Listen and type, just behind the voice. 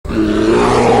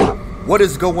What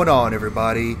is going on,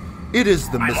 everybody? It is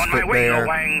the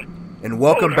Misfitbear, and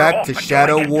welcome back to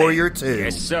Shadow Warrior 2.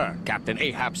 Yes, sir. Captain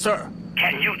Ahab, sir.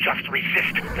 Can you just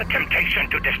resist the temptation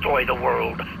to destroy the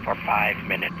world for 5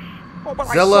 minutes?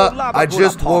 Zilla, I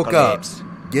just woke up.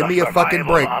 Give me a fucking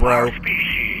break, bro. Our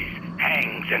species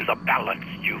hangs in the balance,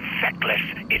 you feckless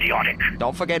idiotic.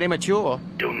 Don't forget immature.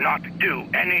 Do not do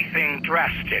anything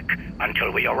drastic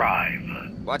until we arrive.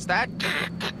 What's that?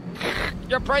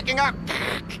 You're breaking up.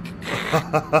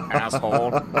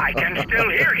 Asshole. I can still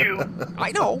hear you.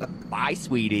 I know. Bye,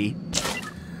 sweetie.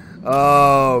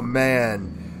 Oh,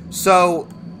 man. So,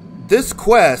 this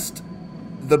quest,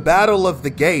 the Battle of the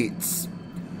Gates,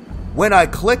 when I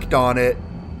clicked on it,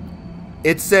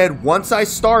 it said once I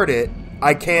start it,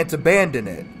 I can't abandon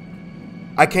it.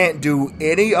 I can't do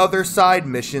any other side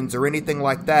missions or anything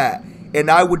like that.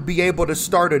 And I would be able to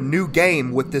start a new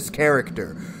game with this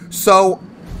character. So,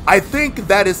 I think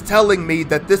that is telling me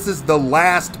that this is the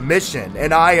last mission,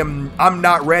 and I'm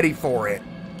not ready for it.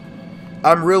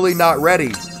 I'm really not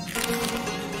ready.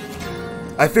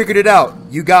 I figured it out.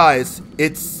 You guys,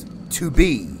 it's to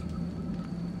be.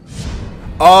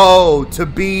 Oh, to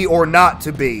be or not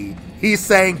to be. He's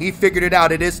saying he figured it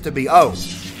out. It is to be. Oh,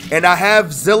 and I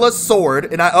have Zilla's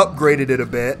sword, and I upgraded it a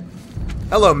bit.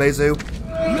 Hello, Mezu.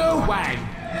 No, Wang.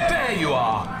 There you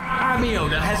are.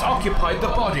 Amiona has occupied the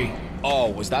body.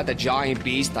 Oh, was that the giant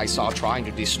beast I saw trying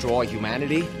to destroy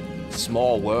humanity?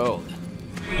 Small world.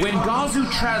 When Gazu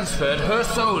transferred her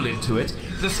soul into it,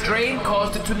 the strain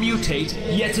caused it to mutate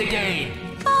yet again.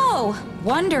 Oh,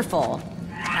 wonderful.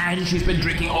 And she's been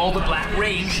drinking all the black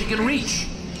rain she can reach.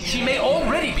 She may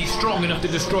already be strong enough to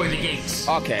destroy the gates.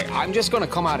 Okay, I'm just gonna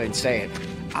come out and say it.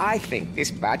 I think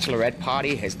this bachelorette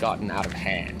party has gotten out of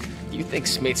hand. You think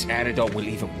Smith's antidote will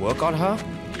even work on her?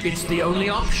 It's the only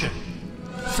option.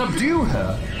 Subdue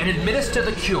her and administer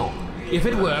the cure. If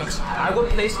it works, I will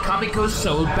place Kamiko's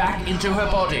soul back into her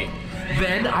body.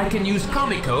 Then I can use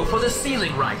Kamiko for the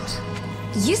sealing rite.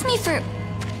 Use me for...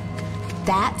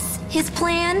 That's his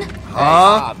plan?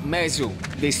 Huh? Mezu,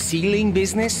 this sealing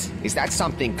business? Is that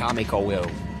something Kamiko will,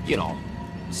 you know,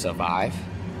 survive?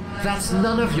 That's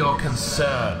none of your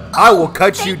concern. I will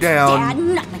cut you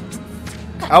down. Dad,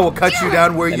 I will cut you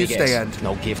down where Let you me guess, stand.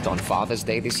 no gift on Father's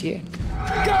Day this year?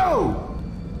 Go!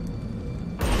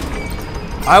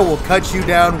 I will cut you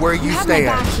down where you have my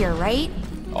back stand. here, right?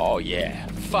 Oh yeah,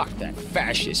 fuck that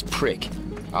fascist prick.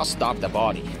 I'll stop the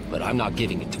body, but I'm not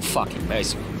giving it to fucking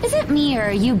Mezu. Is it me or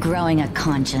are you growing a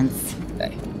conscience?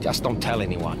 Hey, just don't tell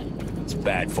anyone. It's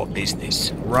bad for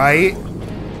business. Right?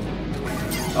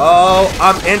 Oh,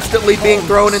 I'm instantly being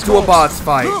thrown into a boss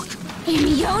fight.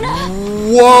 Amiona?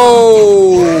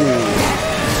 Whoa!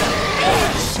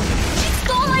 She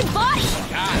stole my body!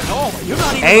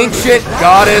 Ancient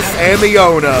goddess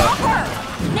Amiona.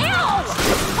 Now!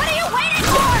 What are you waiting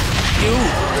for? You,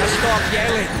 just stop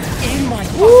yelling. In my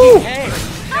Woo! fucking head.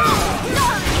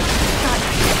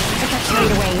 I got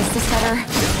carried away. Is this better?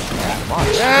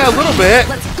 Yeah, a little bit.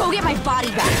 Let's go get my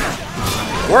body back.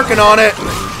 Working on it.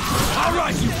 All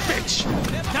right, you bitch.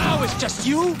 Now it's just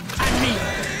you and me.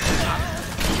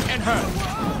 And her.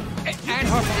 And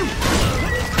her.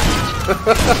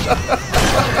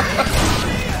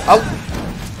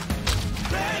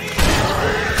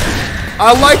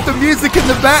 I like the music in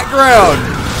the background.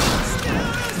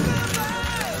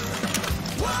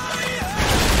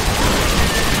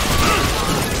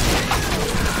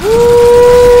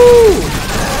 Woo!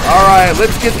 All right,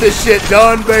 let's get this shit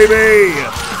done, baby.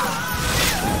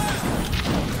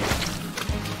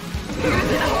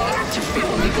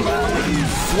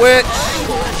 Switch.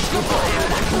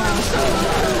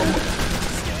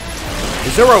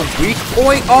 Is there a weak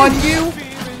point on you?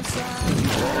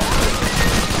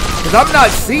 Because I'm not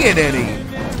seeing any.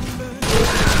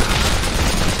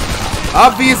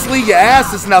 Obviously, your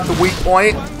ass is not the weak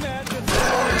point.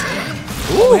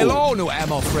 Oh, hello, new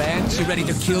ammo friends. You ready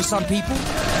to kill some people?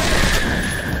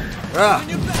 Ah.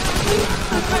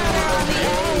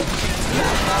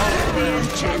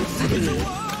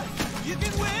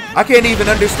 I can't even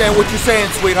understand what you're saying,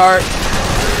 sweetheart.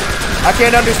 I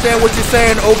can't understand what you're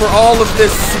saying over all of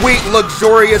this sweet,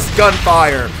 luxurious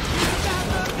gunfire.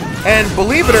 And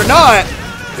believe it or not,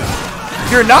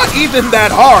 you're not even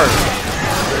that hard.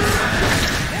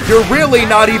 You're really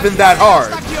not even that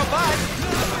hard.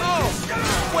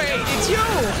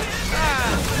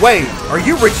 Wait, are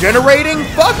you regenerating?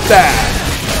 Fuck that!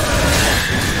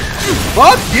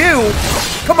 Fuck you!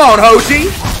 Come on, Hoji!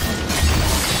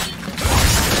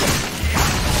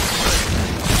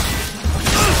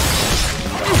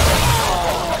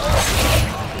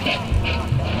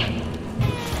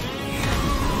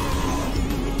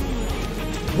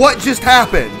 What just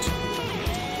happened?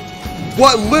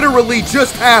 What literally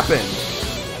just happened?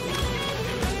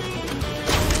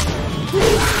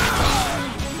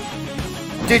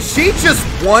 Did she just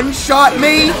one-shot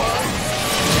me?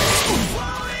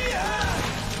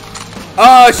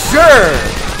 Sure.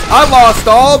 I lost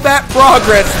all that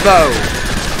progress, though.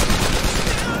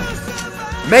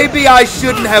 Maybe I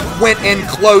shouldn't have went in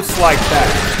close like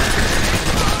that.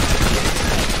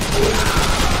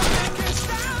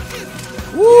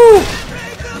 Woo!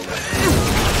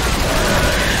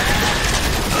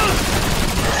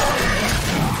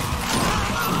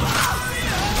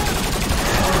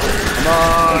 Come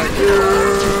on,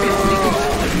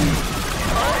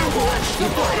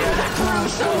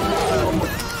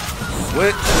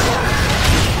 switch.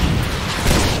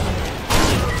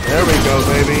 There we go,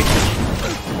 baby.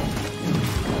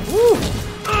 Woo.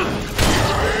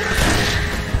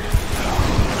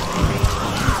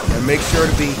 And make sure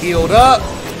to be healed up.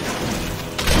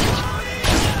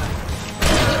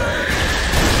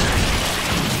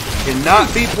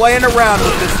 Cannot be playing around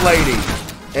with this lady.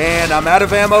 And I'm out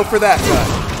of ammo for that gun.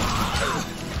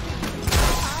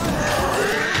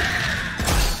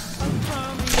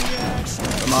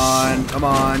 Come on, come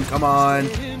on, come on.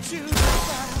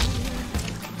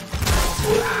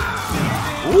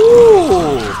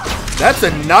 Ooh, that's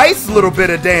a nice little bit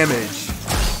of damage.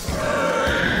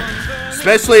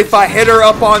 Especially if I hit her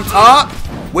up on top,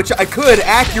 which I could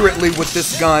accurately with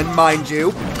this gun, mind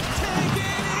you.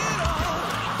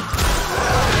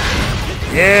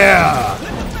 Yeah.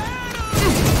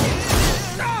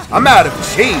 I'm out of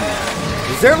cheese.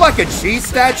 Is there like a cheese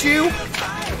statue?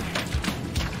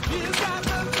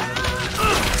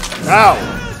 Ow.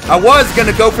 I was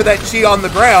gonna go for that chi on the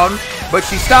ground, but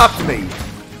she stopped me.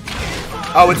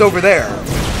 Oh, it's over there.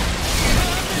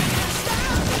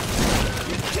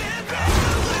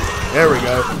 There we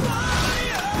go.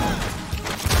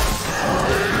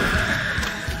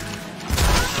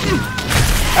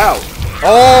 Ow.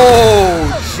 Oh,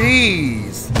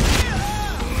 jeez.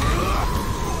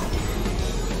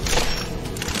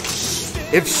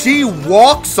 If she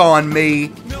walks on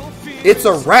me, it's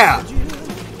a wrap.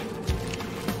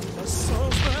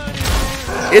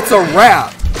 It's a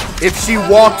wrap if she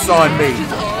walks on me.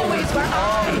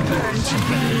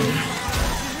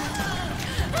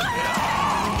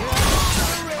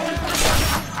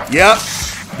 Yep,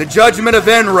 the Judgment of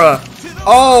Enra.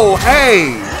 Oh,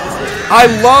 hey. I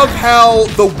love how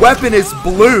the weapon is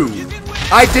blue.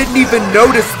 I didn't even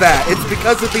notice that. It's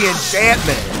because of the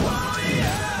enchantment.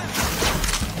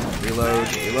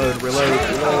 Reload, reload, reload,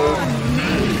 reload.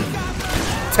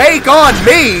 Take on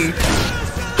me?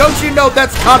 Don't you know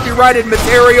that's copyrighted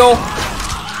material?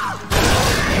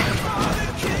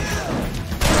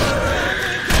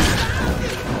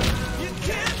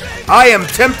 I am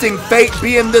tempting fate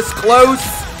being this close,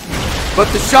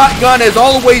 but the shotgun has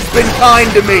always been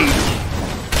kind to me.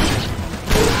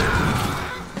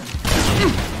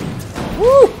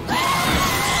 Woo!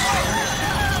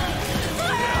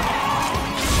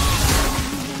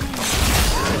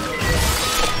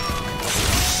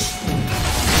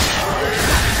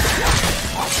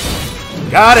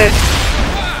 Got it.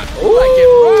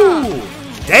 Ooh,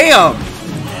 damn.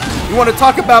 You want to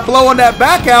talk about blowing that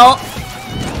back out?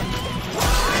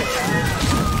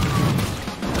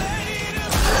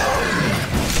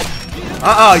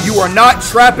 You are not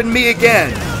trapping me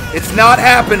again. It's not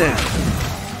happening.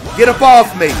 Get up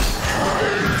off me.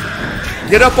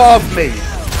 Get up off me.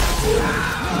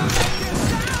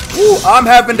 Ooh, I'm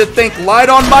having to think light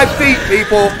on my feet,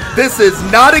 people. This is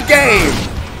not a game.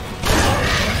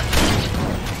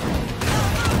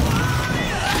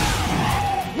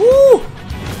 Woo!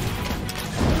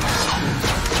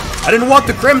 I didn't want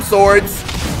the Crim Swords.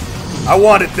 I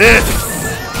wanted this.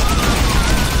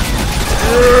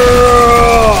 Woo!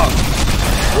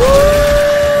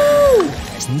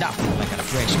 There's nothing like a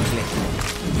fresh clip.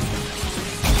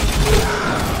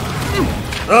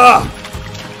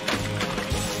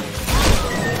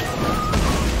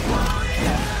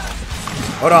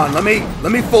 Hold on, let me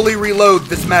fully reload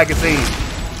this magazine.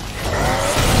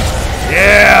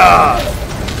 Yeah!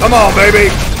 Come on, baby!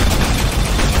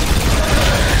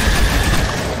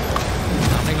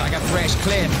 Nothing like a fresh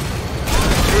clip.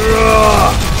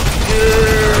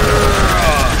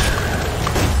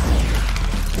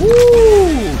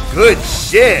 Woo! Good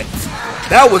shit!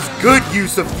 That was good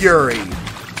use of Fury.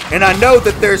 And I know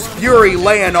that there's Fury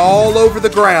laying all over the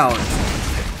ground.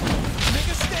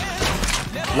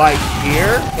 Like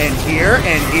here, and here,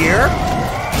 and here.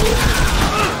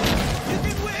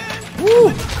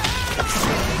 Woo!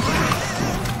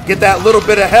 Get that little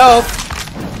bit of health.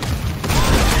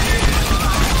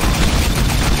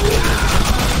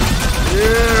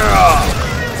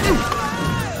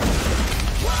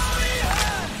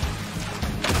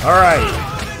 Alright.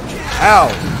 Ow.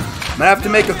 I'm gonna have to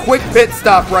make a quick pit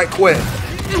stop right quick.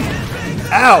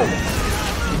 Ow.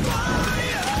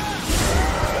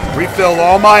 Refill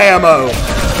all my ammo.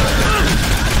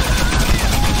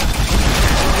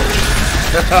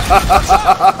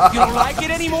 You don't like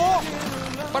it anymore?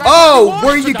 Oh,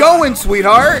 where you going,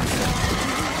 sweetheart?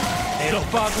 Little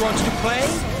bug wants to play?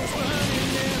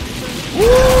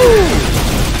 Woo!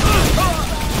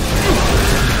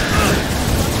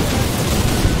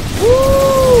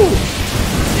 Woo!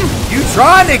 You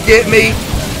trying to get me,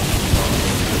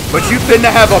 but you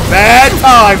finna have a bad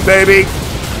time, baby.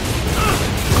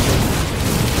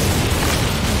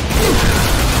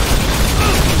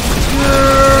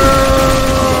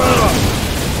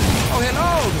 Oh,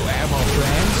 hello, new ammo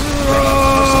friends.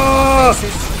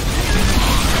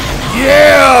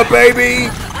 Yeah, baby.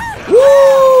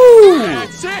 Woo!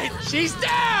 That's it. She's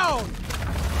down.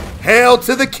 Hail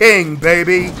to the king,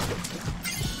 baby.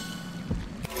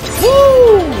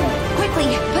 Woo!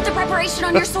 Quickly, put the preparation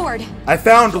on your sword. I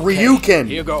found Ryukin.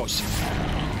 Here goes.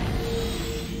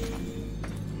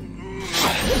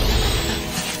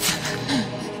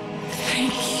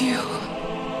 Thank you.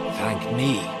 Thank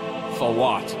me. For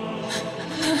what?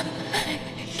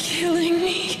 Killing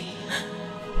me.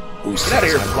 Who Get out of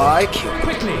here, fly.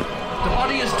 Quickly! The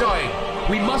body is dying.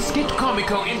 We must get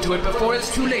Kamiko into it before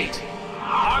it's too late.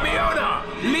 Amiona!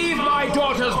 Leave my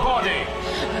daughter's body!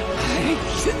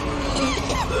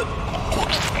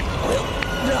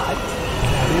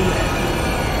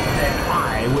 Then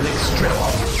I will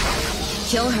extract.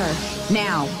 Kill her,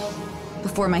 now.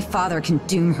 Before my father can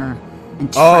doom her. And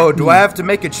Oh, trap do me. I have to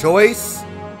make a choice?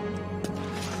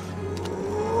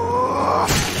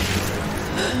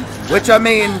 Which, I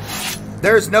mean,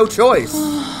 there's no choice.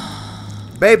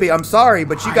 Baby, I'm sorry,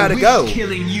 but you gotta go.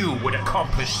 Killing you would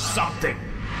accomplish something.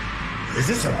 Is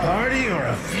this a party or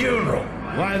a funeral?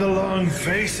 Why the long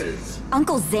faces?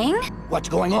 Uncle Zing? What's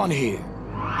going on here?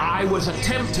 I was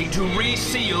attempting to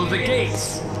reseal the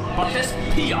gates, but this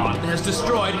peon has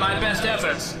destroyed my best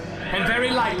efforts, and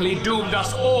very likely doomed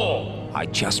us all. I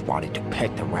just wanted to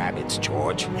pet the rabbits,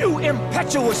 George. You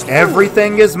impetuous fool!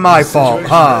 Everything is my fault,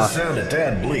 huh? Sound a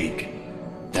tad bleak.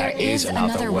 There is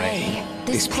another way.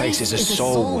 This place is a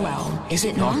soul well, is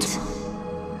it not?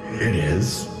 It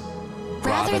is.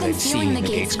 Rather than sealing the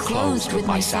gates closed with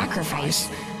my sacrifice,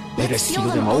 let's seal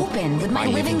them open with my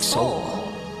living soul.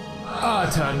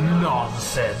 Utter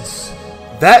nonsense.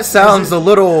 That sounds a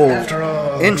little After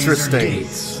all, interesting.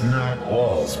 these are gates, not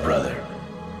walls, brother.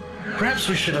 Perhaps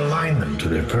we should align them to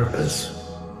their purpose.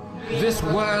 This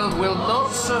world will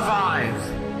not survive.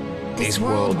 This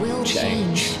world will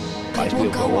change. It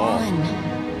will go on.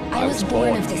 I was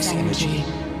born of this energy,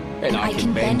 and I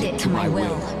can bend it to my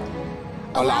will.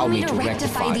 Allow me to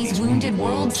rectify these wounded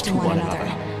worlds to one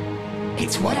another.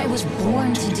 It's what I was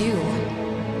born to do.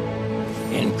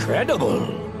 Incredible.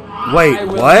 Wait, I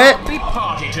will what? not be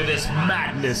party to this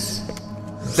madness.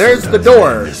 There's the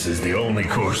door. This is the only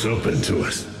course open to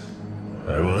us.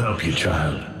 I will help you,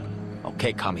 child.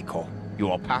 Okay, Kamiko. You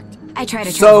all packed? I try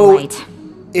to So, travel right.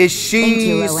 Is Thank you,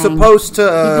 she Elaine. supposed You've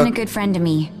been to a good friend to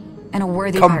me, and a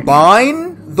worthy partner.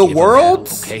 combine the Give 'em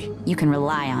worlds? hell, okay? You can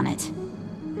rely on it.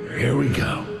 Here we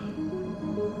go.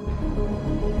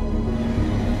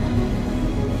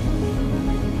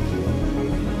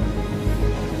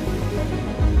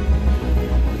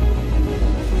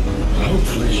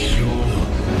 Hopefully she'll...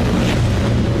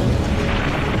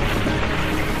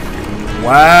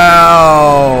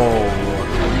 Wow.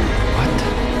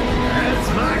 That's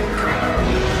my crowd.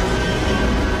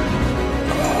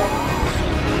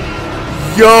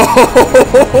 Yo!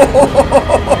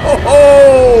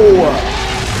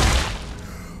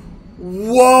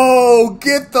 Whoa!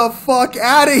 Get the fuck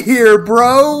out of here,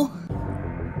 bro!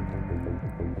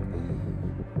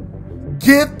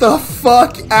 Get the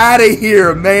fuck out of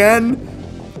here, man!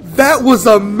 That was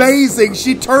amazing!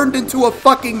 She turned into a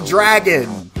fucking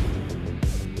dragon!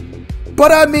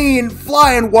 But I mean,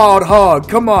 flying wild hog,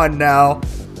 come on now.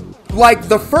 Like,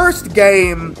 the first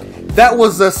game, that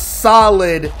was a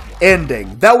solid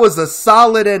ending. That was a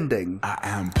solid ending. I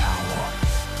am power.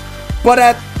 But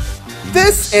at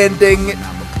this ending,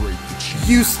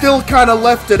 you still kind of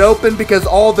left it open because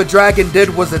all the dragon did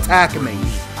was attack me.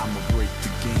 I'ma break the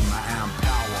game. I am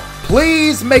power.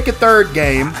 Please make a third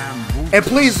game, and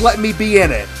please let me be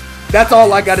in it. That's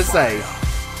all I gotta say.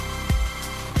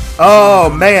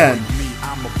 Oh, man.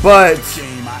 But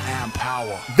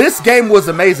this game was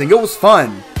amazing. It was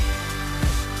fun.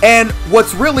 And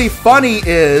what's really funny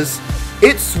is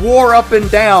it swore up and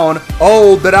down,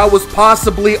 oh, that I was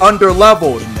possibly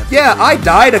underleveled. Yeah, I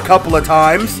died a couple of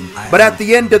times, but at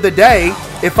the end of the day,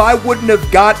 if I wouldn't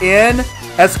have got in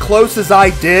as close as I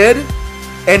did,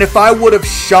 and if I would have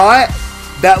shot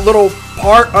that little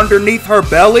part underneath her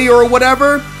belly or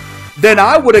whatever, then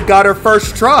I would have got her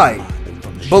first try.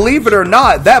 Believe it or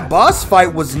not, that boss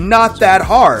fight was not that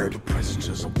hard.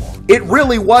 It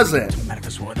really wasn't.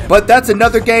 But that's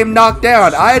another game knocked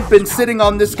down. I had been sitting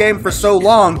on this game for so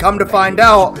long, come to find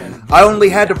out, I only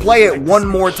had to play it one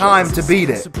more time to beat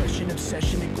it.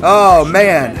 Oh,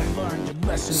 man.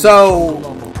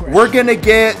 So, we're gonna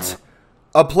get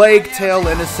A Plague Tale: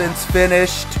 Innocence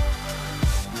finished.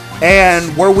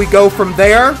 And where we go from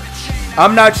there,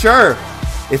 I'm not sure.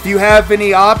 If you have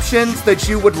any options that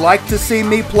you would like to see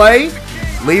me play,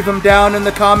 leave them down in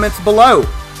the comments below.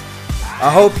 I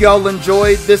hope y'all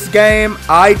enjoyed this game.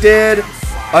 I did.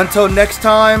 Until next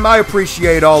time, I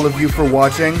appreciate all of you for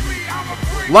watching.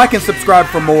 Like and subscribe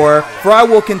for more, for I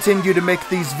will continue to make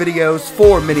these videos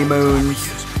for Mini Moons.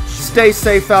 Stay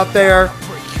safe out there,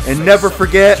 and never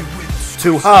forget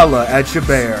to holla at your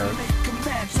bear.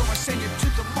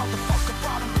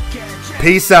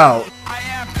 Peace out.